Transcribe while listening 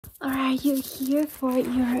Alright, you're here for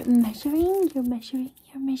your measuring. You're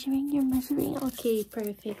measuring. Okay,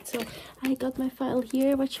 perfect. So I got my file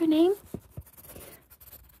here. What's your name?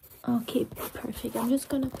 Okay, perfect. I'm just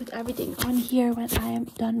gonna put everything on here when I am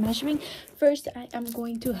done measuring. First, I am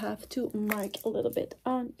going to have to mark a little bit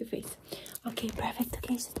on your face. Okay, perfect.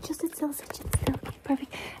 Okay, so just sit still. Okay,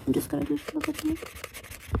 perfect. I'm just gonna just look at you.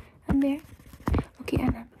 And there. Okay,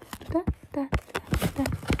 and then that,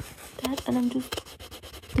 and I'm just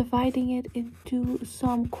dividing it into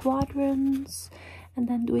some quadrants, and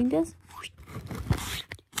then doing this.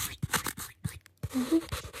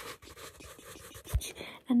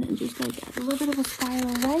 And then just like that, a little bit of a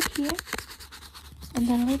spiral right here, and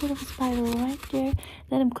then a little bit of a spiral right there.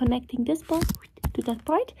 Then I'm connecting this part to that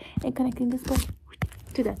part, and connecting this part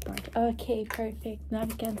to that part. Okay, perfect. Now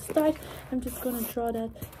we can start. I'm just gonna draw that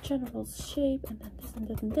general shape, and then this and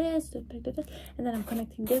that and this, and then I'm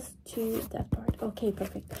connecting this to that part. Okay,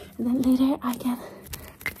 perfect. And then later I can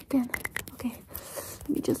okay, let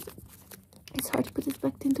me just, it's hard to put this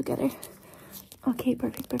back in together. Okay,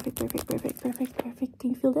 perfect. Can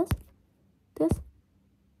you feel this? This?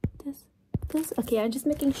 Okay, I'm just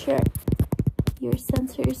making sure your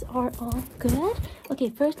sensors are all good. Okay,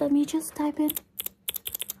 first let me just type in.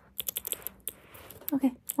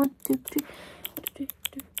 Okay, 1, 2, 3.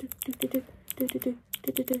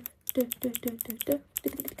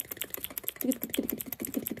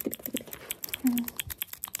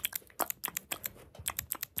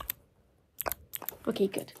 Okay,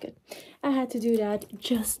 good. I had to do that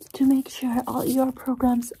just to make sure all your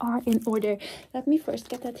programs are in order. Let me first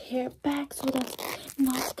get that hair back so that's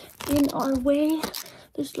not in our way.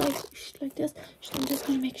 Just like this. I'm just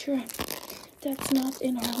gonna make sure that's not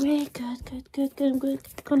in our way. Good. I'm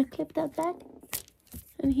gonna clip that back.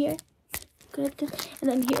 And here. Good. And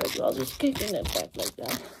then here as well, just kicking it back like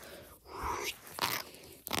that.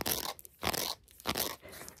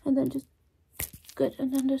 And then just good.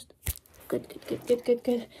 And then just good.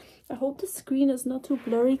 I hope the screen is not too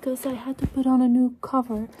blurry because I had to put on a new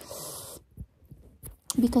cover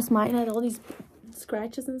because mine had all these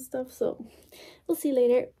scratches and stuff, so we'll see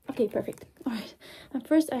later. Okay, perfect. All right, and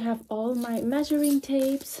first I have all my measuring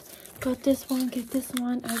tapes. Got this one, get this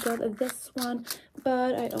one, I got this one,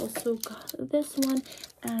 but I also got this one,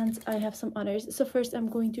 and I have some others. So first I'm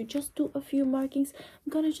going to just do a few markings.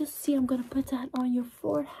 I'm gonna put that on your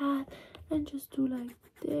forehead and just do like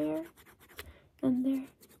there and there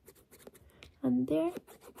and there,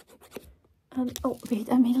 and oh wait,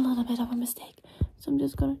 I made a little bit of a mistake, so I'm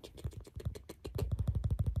just gonna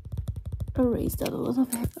erase that a little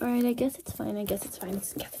bit. All right, I guess it's fine. It's fine.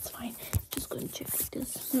 Just gonna check like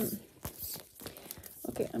this.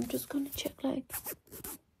 Okay, I'm just gonna check like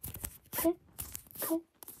okay.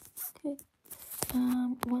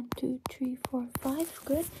 1, 2, 3, 4, 5.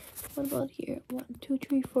 Good. What about here? 1, 2,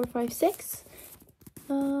 3, 4, 5, 6.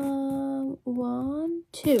 1,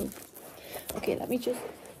 2. Okay, let me just,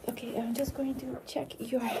 okay, I'm just going to check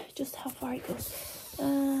your, just how far it goes.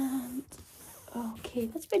 Okay,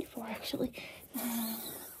 that's pretty far actually.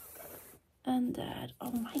 And that,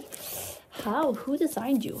 oh my, who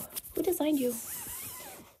designed you?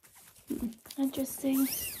 Interesting.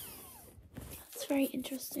 That's very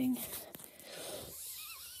interesting.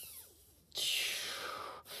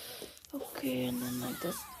 Okay, and then like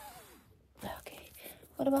this. Okay,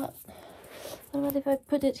 what about if I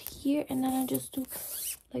put it here and then I just do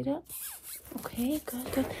like that? Okay,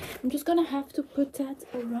 good. I'm just gonna have to put that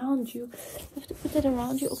around you.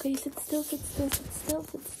 Okay, sit still.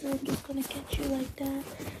 I'm just gonna catch you like that.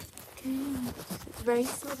 Okay, it's very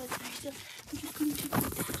still, I'm just going to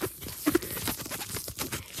put that.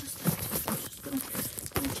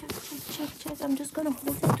 Check. I'm just gonna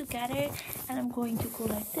hold it together and I'm going to go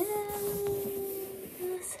like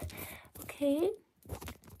this. Okay.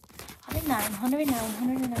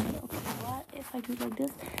 109. Okay, what if I do like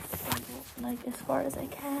this? I go like as far as I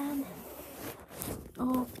can.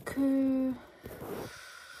 Okay.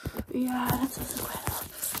 Yeah, that's also quite a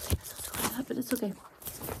lot, but it's okay.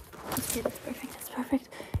 Okay, that's perfect.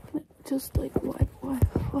 Just like wipe.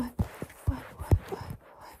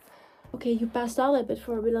 Okay, you passed out a bit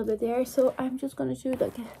for a little bit there, so I'm just gonna do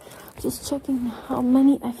like just checking how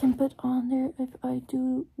many I can put on there. If I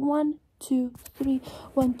do 1, 2, 3,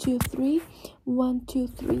 1, 2, 3, 1, 2,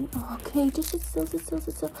 3. Okay, just sit still.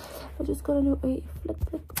 I'm just gonna do a flick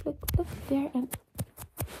there, and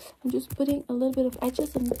I'm just putting a little bit of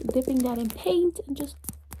edges and dipping that in paint, and just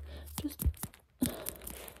I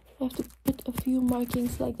have to put a few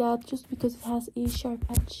markings like that just because it has a sharp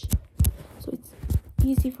edge, so it's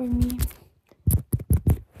easy for me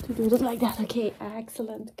to do it like that. Okay,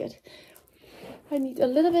 excellent, good. I need a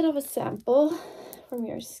little bit of a sample from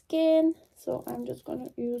your skin, so I'm just gonna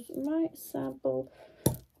use my sample.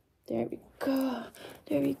 There we go.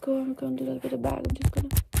 There we go. I'm gonna do a little bit of bag. I'm just gonna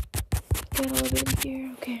get a little bit in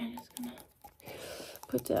here. Okay, I'm just gonna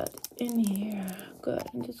put that in here. Good.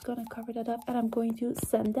 I'm just gonna cover that up, and I'm going to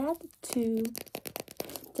send that to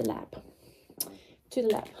the lab.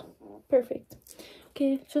 Perfect.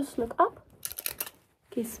 Okay, just look up.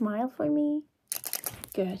 Okay, smile for me.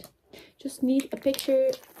 Good. Just need a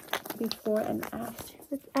picture before and after.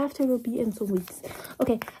 After will be in some weeks.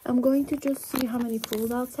 Okay, I'm going to just see how many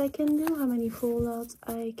fold-outs I can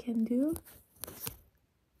do.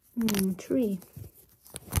 3,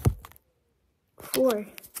 4.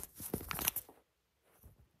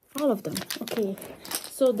 All of them. Okay,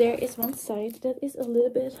 so there is one side that is a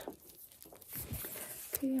little bit...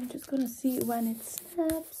 Okay, I'm just gonna see when it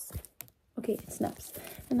snaps. Okay, it snaps.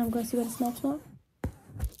 And I'm gonna see when it snaps now.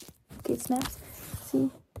 Okay, it snaps.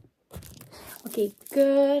 See? Okay,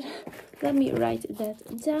 good. Let me write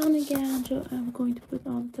that down again. So I'm going to put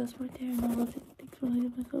all the tests right there and all of it.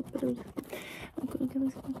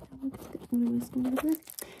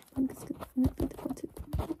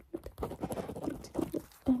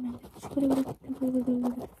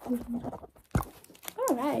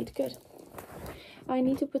 All right, good. I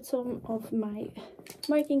need to put some of my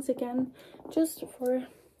markings again, just for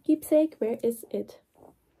keepsake. Where is it?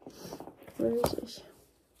 Where is it?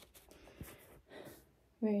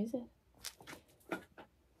 Where is it?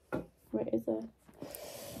 Where is it?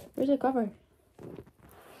 Where's the cover?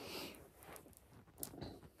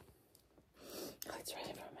 Oh, it's right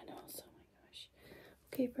in front of my nose. Oh my gosh.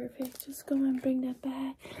 Okay, perfect. Just go and bring that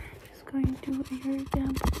back. Just going to here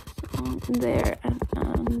again. On there and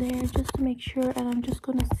on there, just to make sure. And I'm just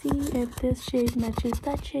gonna see if this shape matches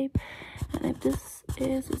that shape, and if this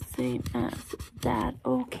is the same as that.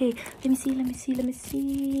 Okay, let me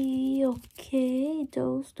see. Okay,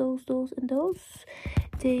 those and those,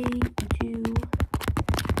 they do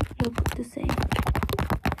look the same.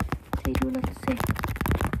 They do look the same.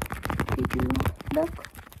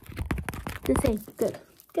 Good.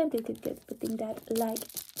 Putting that like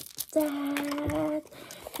that.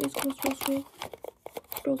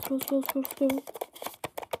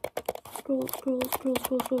 Scroll.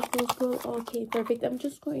 Okay, perfect. I'm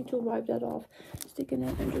just going to wipe that off, sticking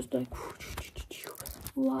it and just like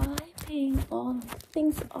wiping all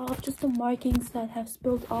things off, just the markings that have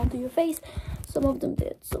spilled onto your face. Some of them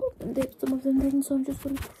did, some of them didn't. So I'm just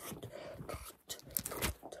gonna...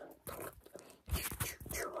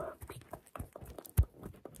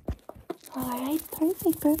 Alright,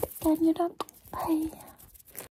 perfect. And you're done. Bye.